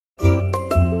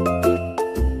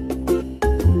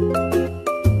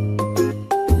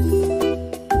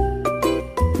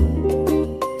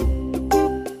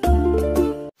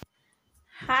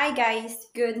guys!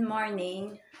 Good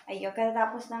morning! Ayun,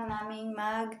 katatapos lang naming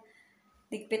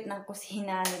magdigpit ng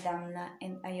kusina ni Damla.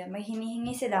 And ayun, may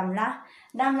hinihingi si Damla.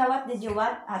 Damla, what did you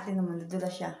want? Ate naman, nadula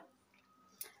siya.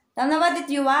 Damla, what did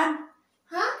you want?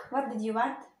 Huh? What did you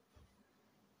want?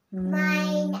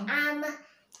 Mine, min paella.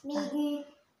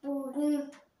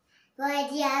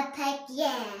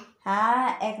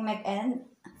 Egg mac and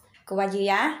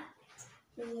kuwajiya?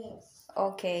 Yes.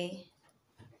 Okay.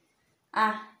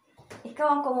 Ikaw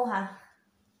ang kumuha.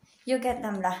 You get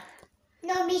Damla.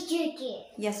 No, me Judy.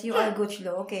 Yes, you are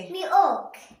Guchlo. Okay. Me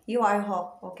oak. You are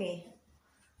Hawk. Okay.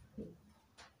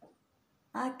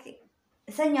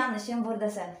 Sen yanlış. Şimdi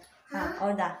buradasın.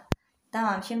 Orada.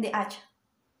 Tamam. Şimdi aç.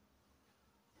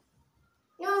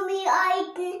 No, me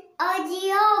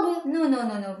acıyorum.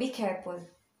 No. Be careful.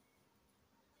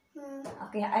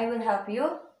 Okay, I will help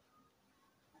you.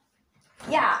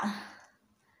 Yeah.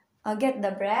 Get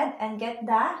the bread and get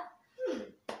the...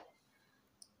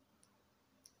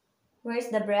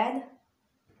 Where's the bread?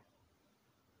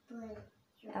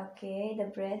 Okay, the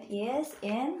bread is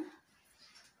in...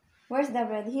 Where's the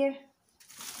bread? Here.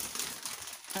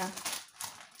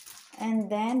 And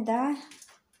then the...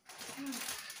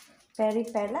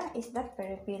 Peripela? Is that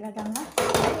peripela, Damla?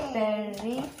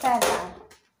 Peripela.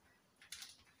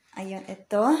 Ayun,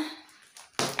 ito.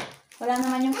 Wala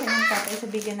naman yung kanyang tatay, so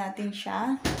bigyan natin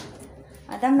siya.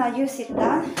 Damla, you sit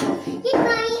down. Yes,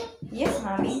 mommy. Yes,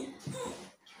 mommy.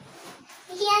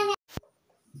 Yeah.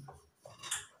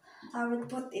 I will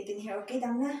put it in here, okay,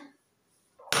 Damla?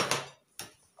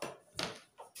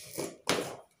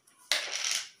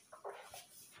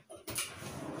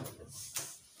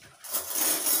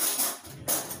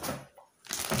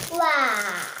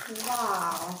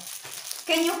 Wow.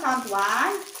 Can you count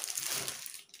one?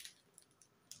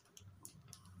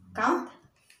 Count?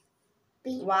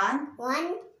 One.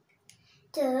 1,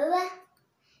 2,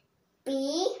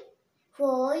 3,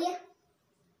 4,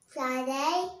 5,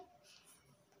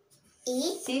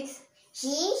 8, 6,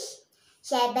 6,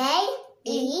 7,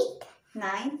 8,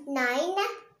 9, 9,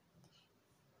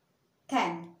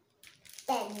 10.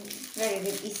 10. Very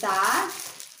good. Isa.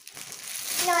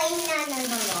 No.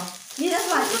 You just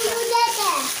want isa.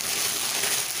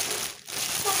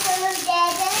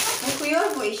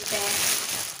 Okuyor bu işte.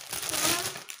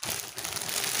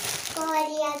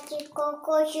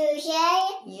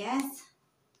 Yes.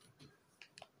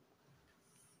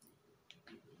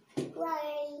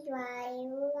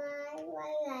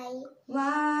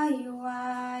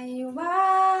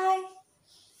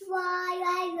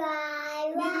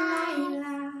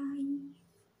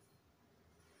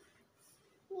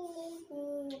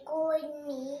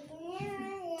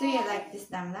 Do you like this,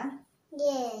 Damla?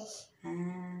 Yes.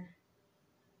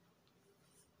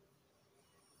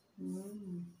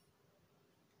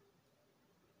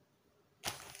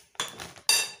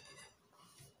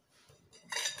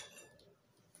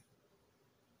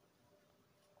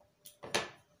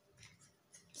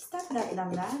 Stop that,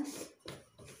 Damla.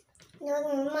 No,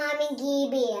 mommy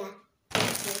gibi ya.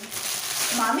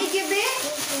 Mami gibi.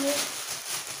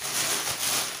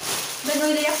 Ben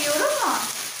öyle yapıyorum mu?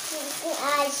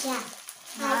 Aşağı.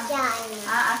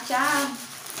 Aşağı.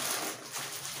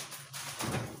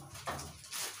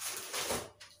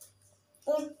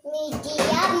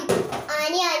 Medium.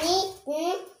 Ani.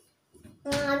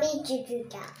 Mami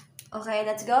cucuka. Okay,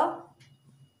 let's go.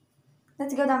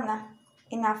 Let's go, Damla.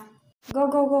 Enough.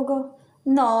 Go.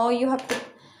 No, you have to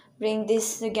bring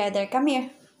this together. Come here.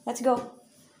 Let's go.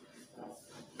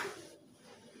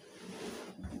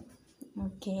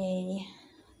 Okay.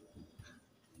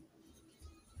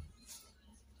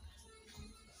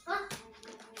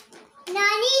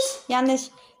 Nani? Yanlış.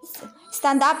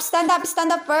 Stand up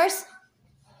first.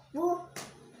 Bu.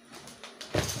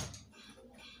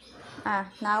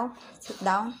 Now, sit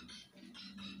down.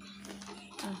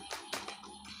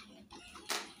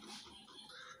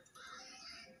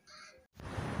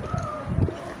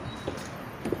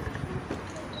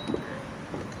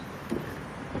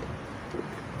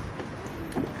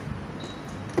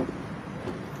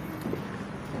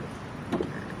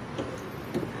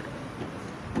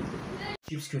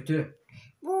 Cips kötü.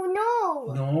 Bu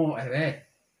no. No, evet.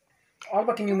 Al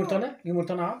bakayım yumurtanı.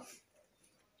 Yumurtanı al.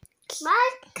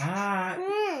 Bak.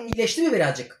 İyileşti mi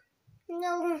birazcık?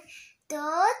 No.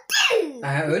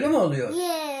 Öyle mi oluyor?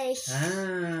 Yes.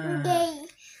 Okay.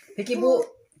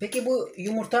 Peki bu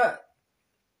yumurta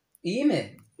iyi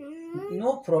mi?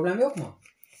 No, problem yok mu?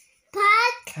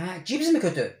 Bak. Cips mi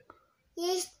kötü?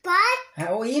 Yes, bak.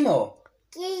 O iyi mi o?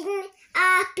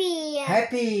 Happy.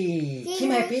 Happy.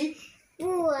 Kim happy?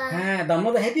 Bu.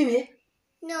 Damla da happy mi?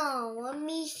 No,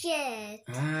 Michelle.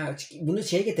 Bunu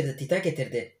şey getirdi, Tita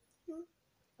getirdi.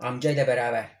 Amcayla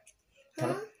beraber.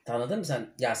 Tanıdın mı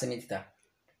sen Yasemin Tita?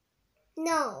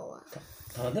 No.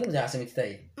 Tanıdın mı Yasemin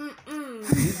Tita'yı? Mm-mm.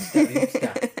 Büyük Tita, büyük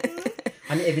Tita.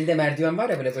 Hani evinde merdiven var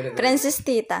ya böyle. Princess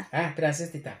Tita. Ha,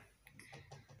 Prenses Tita.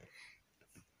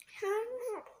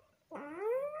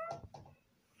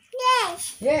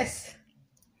 Yes. Yes.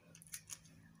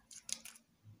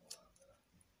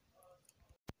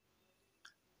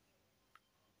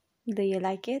 Do you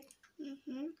like it?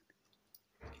 Mm-hmm.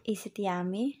 Is it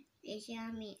yummy? It's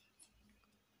yummy.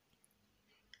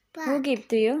 Who But gave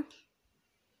to you?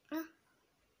 Ah.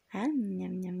 Yum,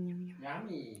 yum, yum, yum.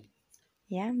 Yummy.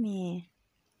 Yummy.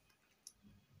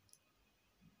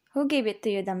 Who gave it to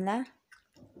you, Damla?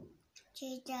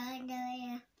 cheetah,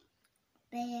 the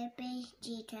baby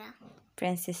cheetah.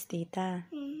 Princess Tita.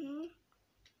 Mm-hmm.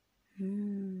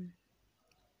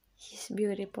 She's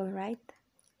beautiful, right?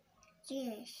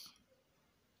 Yes.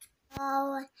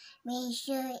 Oh,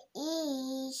 Mr.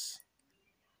 East.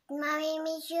 Mommy,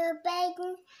 Mr.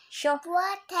 Bacon. Show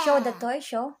Water. the toy,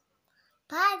 show.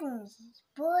 Pardon.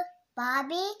 Put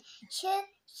Bobby. Should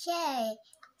say.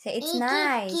 Say it's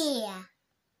nice. Kia.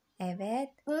 Evet.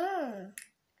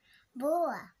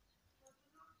 Boa.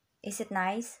 Is it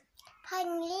nice?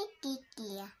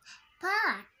 Panlikia.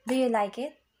 Pa. Do you like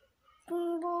it?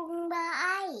 Boom ba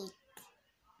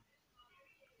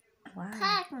Wow.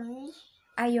 Pardon.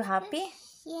 Are you happy?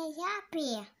 Yes,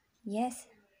 happy. Yes.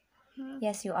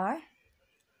 Yes, you are.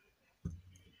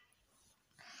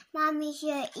 Mommy,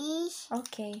 here is.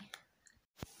 Okay.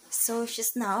 So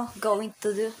she's now going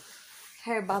to do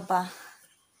her baba.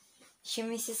 She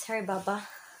misses her baba.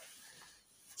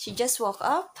 She just woke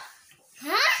up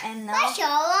Huh? and now Show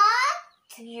up.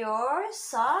 your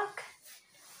sock.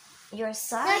 Your No,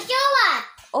 sock. show up.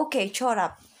 Okay, chore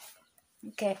up.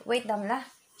 Okay, wait, Damla.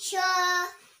 Show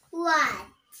what?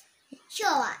 Show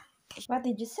up. What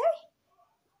did you say?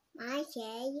 My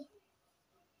say.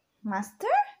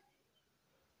 Master?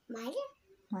 My.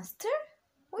 Master?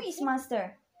 Who is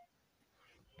master?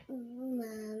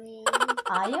 Mommy.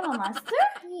 I am a master?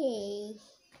 Yes.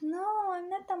 No, I'm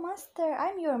not a master.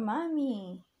 I'm your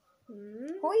mommy.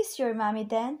 Hmm? Who is your mommy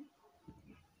then?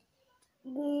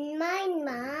 My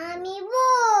mommy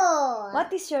boy.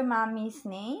 What is your mommy's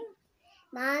name?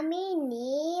 Mommy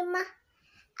name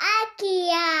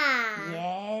Akia.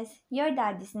 Yes. Your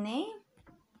daddy's name?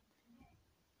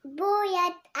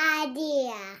 Boyat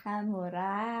Adia.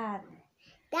 Murat.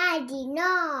 Daddy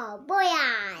no.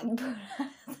 Boyat.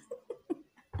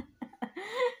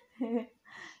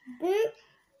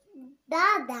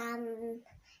 Dadam.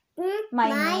 My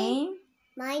name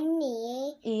My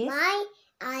name. is My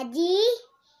Adi.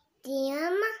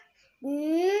 Diam.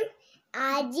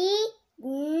 Adi.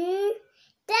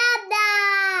 Dada.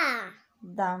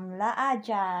 Damla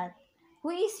Ajat. Who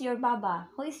is your baba?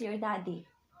 Who is your daddy?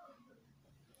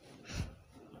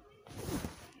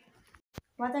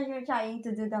 What are you trying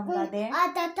to do, Damla, there?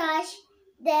 Atatash.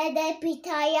 Dede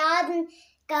pitayan.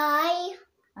 Guy.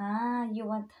 Ah, you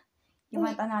want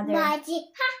another? Magic.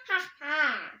 Ha ha ha.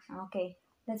 Okay,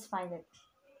 let's find it.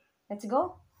 Let's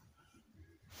go.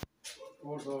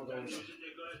 Orada.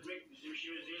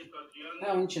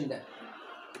 Ha, onun içinde.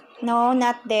 No,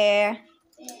 not there.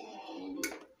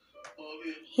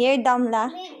 Here,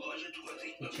 Damla.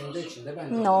 İçinde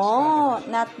ben. No,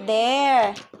 not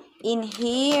there. In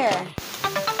here.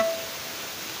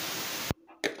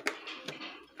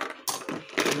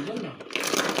 Duydun mu?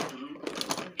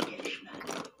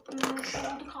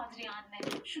 Oldu Kadriye anne.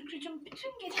 Şükrücüm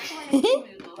bütün gece tuvalette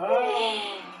uyudu.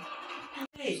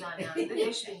 Güzel yani.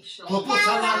 5000 kişi oldu. Topu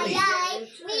salamı.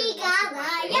 Mika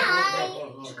vayay.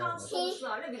 Çıkan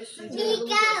sonuçlarla bir sürü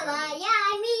Mika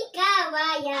vayay. Mika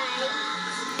vayay.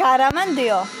 Kahraman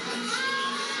diyor.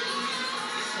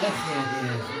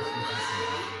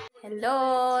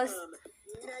 Hello.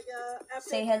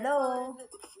 Say hello.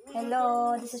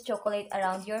 Hello. This is chocolate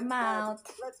around your mouth.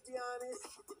 Let's be honest.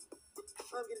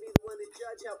 I'm gonna be the one to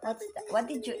judge how What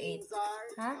did you eat?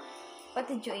 Huh? What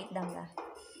did you eat, Damla?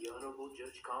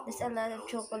 There's a lot of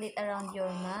chocolate around your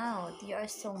mouth. You are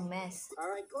so mess.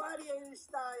 Alright, gladiator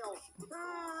style.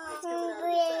 Ah, it's Bring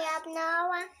coming out up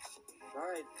Noah.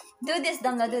 Alright, Do this,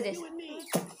 Damla. Do this. you and me.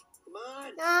 Come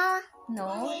on. No. No.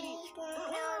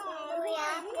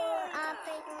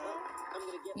 I'm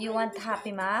gonna get You want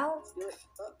happy mouth? do it.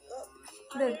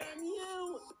 Look. And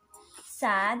you.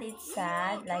 Sad. It's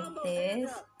sad like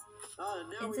this.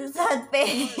 Now It's we're a sad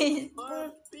face. big.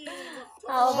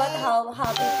 How about how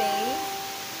happy face?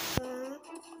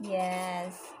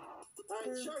 Yes.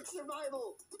 Alright, shark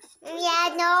survival.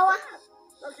 Yeah, Noah.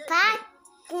 Okay. Pat.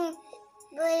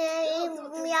 No,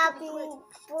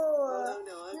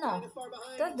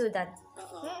 don't do that.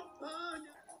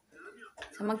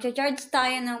 So, magcha-charge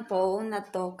tayo ng phone na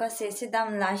to kasi si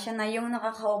Damla, siya na yung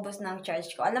nakakaubos ng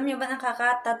charge ko. Alam niyo ba,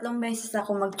 nakaka-3 beses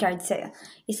ako mag-charge sa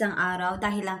isang araw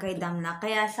dahil lang kay Damla.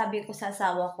 Kaya sabi ko sa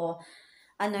asawa ko,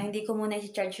 hindi ko muna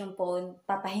i-charge yung phone,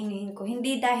 papahingihin ko.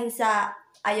 Hindi dahil sa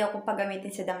ayaw ko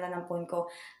pagamitin si Damla ng phone ko.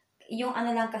 Yung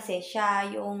lang kasi, siya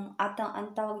yung,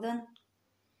 ang tawag doon?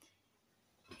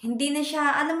 Hindi na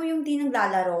siya, alam mo yung di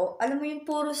naglalaro, alam mo yung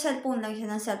puro cellphone lang siya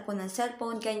ng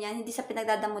cellphone, ganyan, hindi sa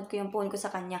pinagdadamod ko yung phone ko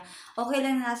sa kanya, okay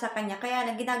lang na nasa kanya, kaya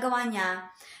lang ginagawa niya,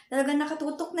 talagang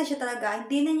nakatutok na siya talaga,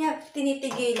 hindi na niya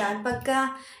tinitigilan,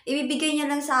 pagka ibibigay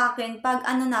niya lang sa akin, pag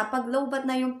pag lowbat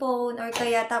na yung phone, or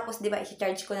kaya tapos, di ba,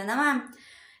 i-charge ko na naman,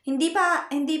 hindi pa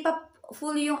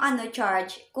full yung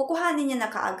charge, kukuhanin niya na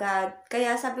kaagad.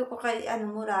 Kaya sabi ko kay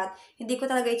Murat, hindi ko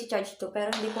talaga i-charge to, pero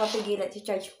hindi ko mapigilan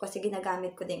i-charge ko kasi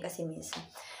ginagamit ko din kasi minsan.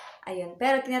 Ayun,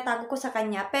 pero tinatago ko sa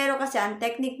kanya. Pero kasi ang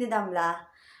technique ni Damla,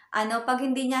 pag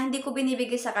hindi ko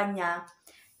binibigay sa kanya,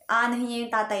 niya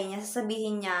yung tatay niya,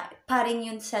 sasabihin niya,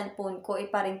 paring yung cellphone ko,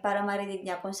 iparing para marinig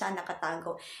niya kung saan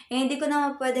nakatago. Hindi ko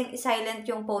naman pwedeng i-silent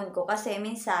yung phone ko kasi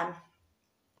minsan,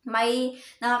 may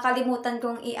nakakalimutan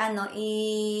kong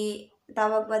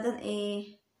tawag ba doon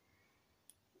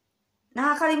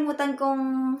nakakalimutan ko,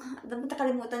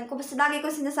 basta lagi ko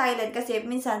sinasilent kasi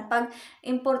minsan pag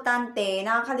importante,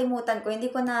 nakakalimutan ko, hindi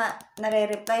ko na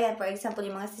nare-replyan. For example,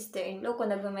 yung mga sister-in-law ko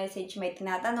nagme-message, may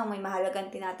tinatanong, may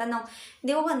mahalagang tinatanong,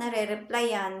 hindi ko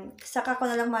nare-replyan. Saka ko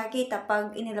na lang makikita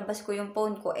pag inilabas ko yung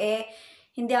phone ko,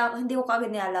 hindi ko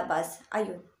kaagad nilalabas.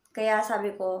 Ayun, kaya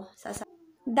sabi ko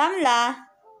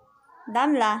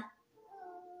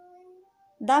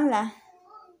Damla,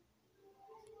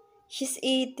 she's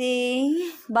eating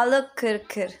balık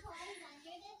kırkır.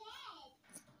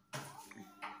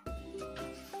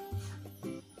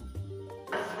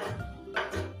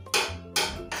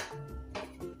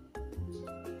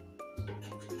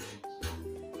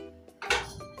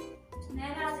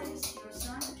 Nereden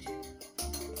istiyorsun?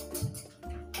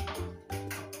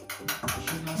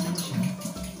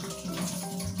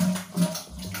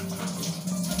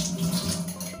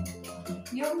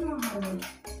 Yok mu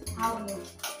havlu?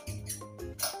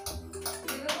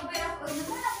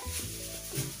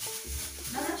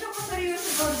 Bana çok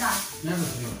oturuyorsun orada. Nerede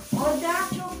oturuyor? Orada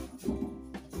çok.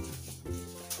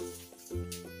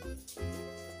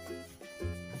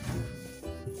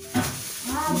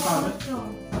 Unuttum.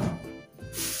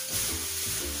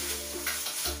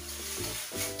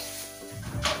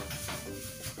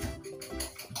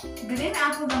 Green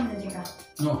apple banacak.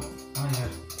 No. Hayır.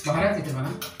 Baharat getir bana.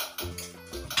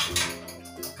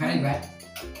 Karabiber.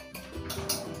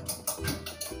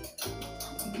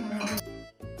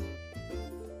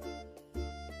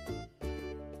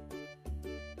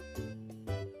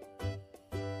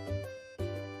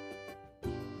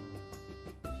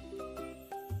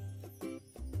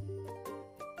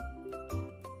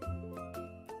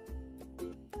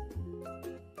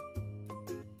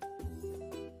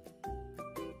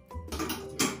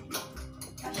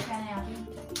 Kaç tane yapayım?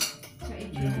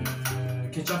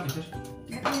 Ketçap getir.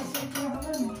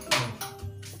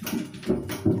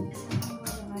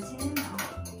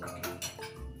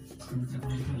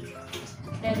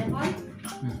 Telefon?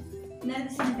 Nerede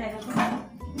senin telefon?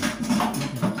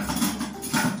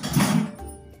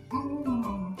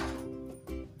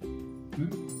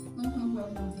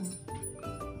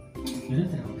 Benim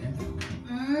telefon, benim telefon.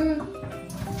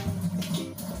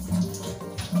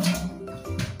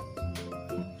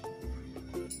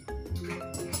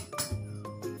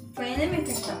 Peynir mi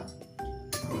ketçap?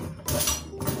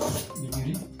 Bir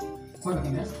yürüyün. Koy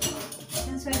bakayım biraz.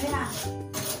 Sen söyle ha.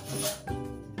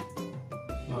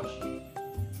 Yavaş.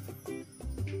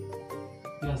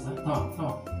 Biraz daha. Tamam,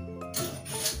 tamam.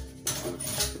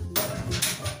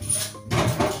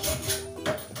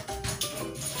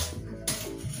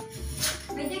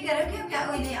 Bence gerek yok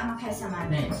ya öyle ama her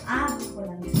zaman. Ne? Bu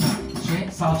kullanıyor.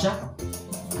 Salça.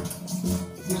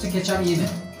 Yoksa ketçap iyi mi?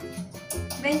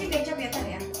 Bence ketçap yeter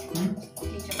ya. Hı?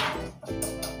 Ketçap.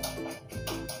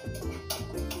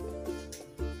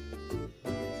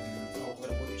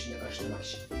 Tavukları koyup içinde karıştırmak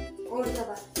için. Orada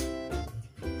bak.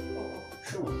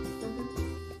 Şu mu?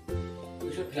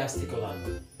 Şu plastik olan.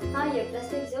 Hayır,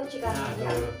 plastik bize o Ha çıkartmak ya.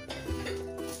 doğru.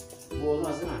 Bu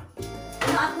olmaz değil mi?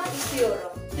 Bunu atmak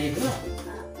istiyorum. Ne bu? Ha.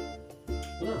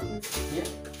 Bu da mı? Niye?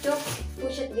 Çok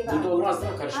poşet gibi. Bu da olmaz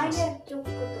değil mi? Karışmaz. Hayır, çok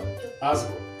kötü. Çok, Az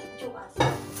bu. çok az.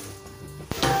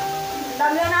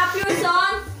 Damla ne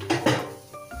yapıyorsun?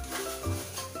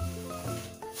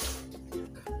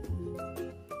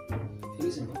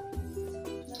 Temiz mi bu?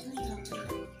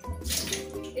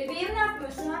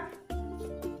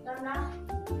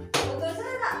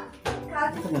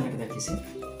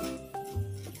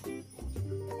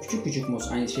 küçük küçük muz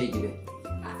aynı şey gibi.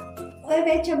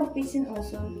 Evet, çabuk bitsin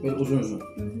olsun. Böyle uzun uzun.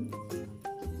 Hı hı.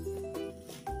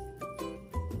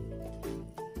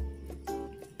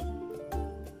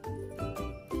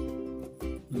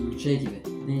 Şey gibi.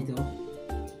 Neydi o?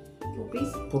 Popis.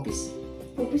 Popis.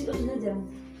 Popis özledim.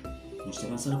 İşte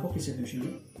ben sana popis yapıyorum şimdi.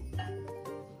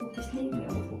 Popis değil mi?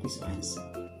 Ama popis aynısı.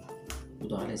 Bu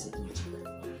daha lezzetli olacak.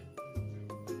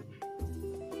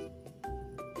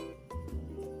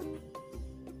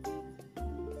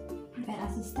 Ben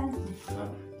asistanım.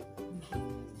 Tabii.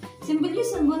 Sen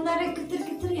biliyorsun bunları kıtır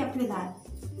kıtır yapıyorlar.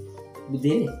 Bu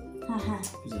deri. Ha ha.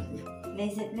 Güzel.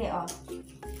 Lezzetli o.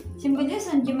 Şimdi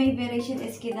biliyorsun Cemil için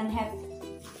eskiden hep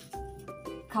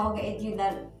kavga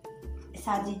ediyorlar.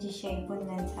 Sadece şey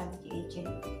bundan sadece için.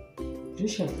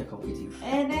 Rişertle kavga ediyor.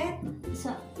 Evet.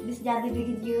 Biz caddede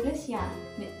gidiyoruz ya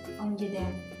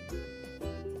önceden.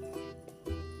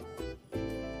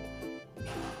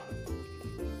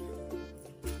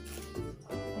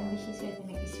 Ben bir şey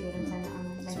söylemek istiyorum sana ama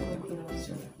ben Söyle. korkuyorum.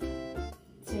 Söyle.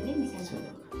 Söyleyeyim mi sana? Söyle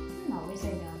bakalım. No,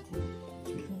 söyle artık.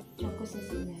 Çok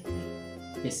sesli.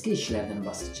 Eski işlerden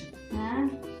bahsedeceğim. Ha?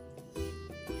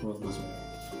 Olmaz öyle.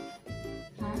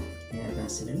 Ha? Eğer ben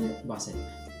sinirli bahsetme.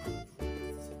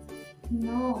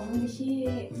 No, bir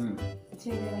şey Hı.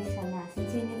 söylemek sana. Sen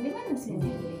sinirli mi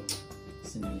sinirli?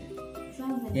 Sinirli.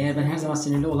 Sen Eğer ben her zaman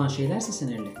sinirli olan şeylerse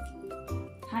sinirli.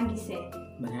 Hangisi?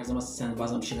 Ben her zaman sen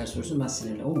bazen bir şeyler soruyorsun ben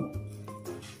sinirli. O mu?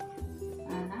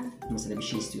 Aha. Mesela bir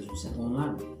şey istiyorsun sen. Onlar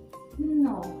mı?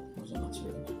 No. O zaman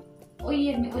söyle. O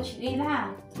 23 lira.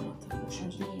 Tamam tamam. Boş ver.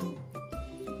 Bakayım.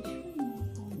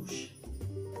 Boş.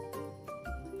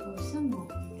 Olsun mu?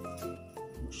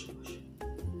 Boş. Boş.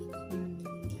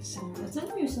 Sen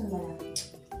hatırlamıyorsun bana.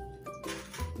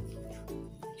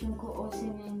 Çünkü o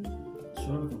senin...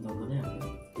 Sonra bakalım Damla ne yapıyor?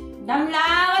 Damla,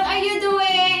 what are you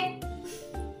doing?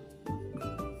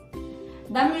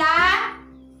 Damla!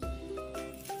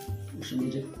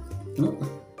 Şimdi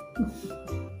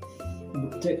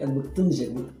bıkacak, hadi bıktım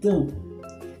diyecek, bıktım.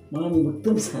 Mami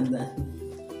bıktım senden.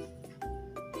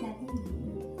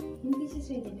 Neden? Bir şey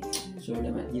söylemek sana.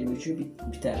 Söyleme, 23'ü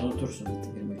biter, unutursun bitti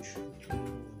 23.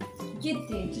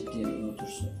 Ciddi. Ciddi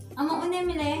unutursun. Ama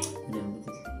önemli. Önemli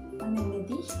değil. Önemli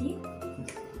değil.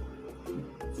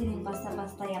 Senin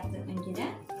basta yaptığın önceden.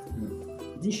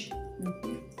 Hı. Diş. Hı hı.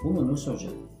 Bu mu? Onu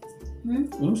soracağım. Hı?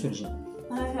 Onu mu söyleyeceğim?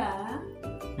 Ara. Ha?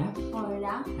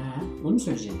 Ora. Ha? Onu mu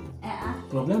söyleyeceğim?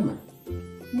 Problem mi?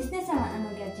 Biz ne zaman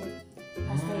onu gelecek?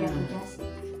 Pasta Ha. yapacağız.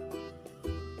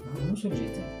 Ha, onu mu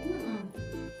söyleyecektim? Hı hı.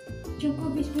 Çünkü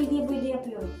biz böyle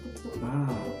yapıyoruz. Tık tık Aa.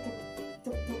 tık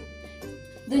tık tık tık.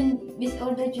 Dün biz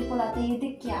orada çikolata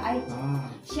yedik ya. Ay,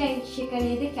 şeker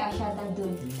yedik ya aşağıdan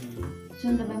dün.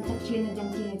 Sonra ben çok çiğnedim.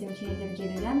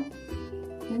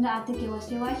 Sonra artık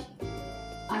yavaş yavaş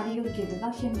arıyor gibi.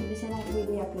 Bak şimdi biz sana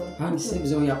böyle yapıyoruz. Hangisi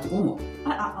bize o yaptık o mu?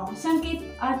 Sanki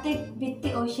artık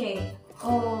bitti o şey.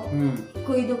 O Hı.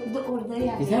 koyduk da orada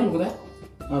yani. Biter mi bu kadar?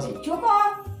 Az mı? Çok o.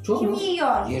 Çok Kim mu?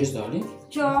 yiyor? Yeriz darling.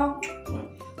 Çok. Ha.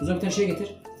 O zaman bir tane şey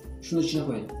getir. Şunu içine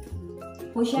koyalım.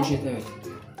 Poşet. Poşet evet.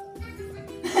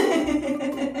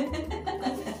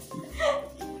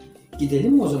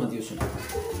 Gidelim mi o zaman diyorsun?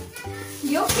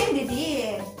 Yok şimdi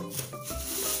değil.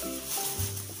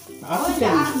 Artık Önce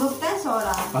ahbaptan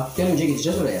sonra. Hakikaten önce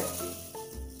gideceğiz oraya.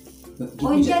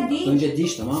 Önce değil. Önce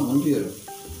diş tamam onu diyorum.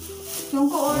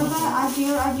 Çünkü orada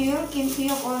acıyor. Kimse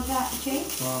yok orada şey.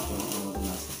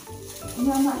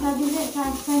 Tamam anladım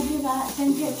ben Sen dedin var.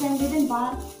 seni.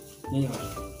 Ne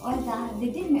var? Orada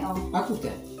dedin mi o? Akbuk'ta.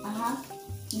 Aha.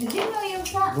 Dedin mi o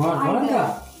yoksa? Var ayrı?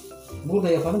 da. Burada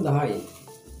yapalım daha iyi.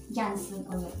 Cansın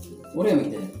onu. Oraya mı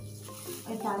gidelim?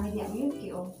 Tamir yapmıyor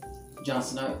ki o.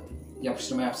 Johnson'a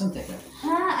yapıştırma yapsın tekrar.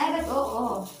 Ha evet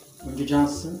o. Önce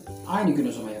Johnson aynı gün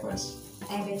o zaman yaparız.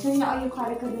 Evet sonra o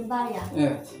yukarı kadın var ya.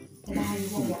 Evet. Daha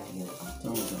güzel yapıyor o.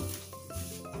 Tamam o zaman.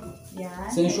 Ya.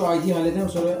 Senin şu ID'yi halledelim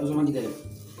sonra o zaman gidelim.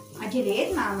 Acele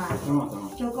etme ama. Tamam.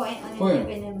 Çünkü o en Koyun.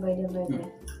 önemli benim böyle.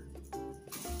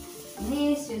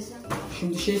 Ne istiyorsun?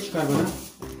 Şimdi şey çıkar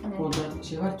bana. Ne? Orada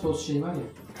şey var, toz şey var ya.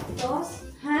 Toz?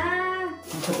 Ha.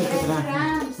 Kıtır kıtır ha.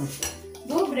 Breadcrumbs.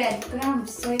 Bu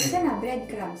breadcrumbs. Söylesene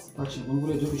breadcrumbs. Bak şimdi bunu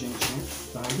buraya dökeceğim içine.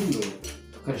 Daha iyi değil mi böyle?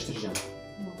 Karıştıracağım.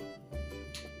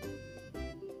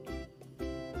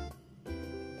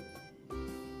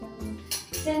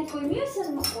 Sen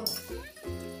koymuyorsun mu o?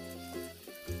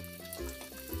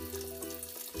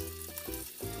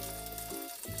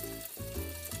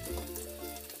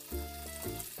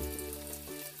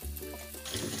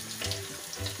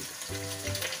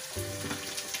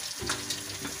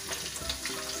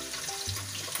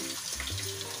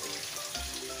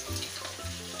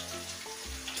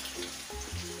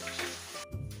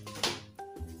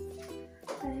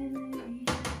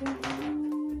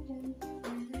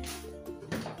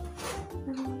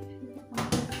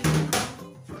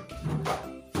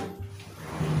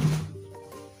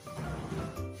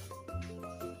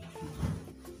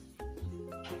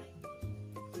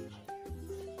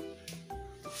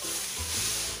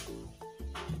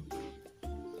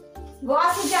 Bu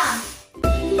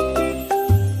asacağım.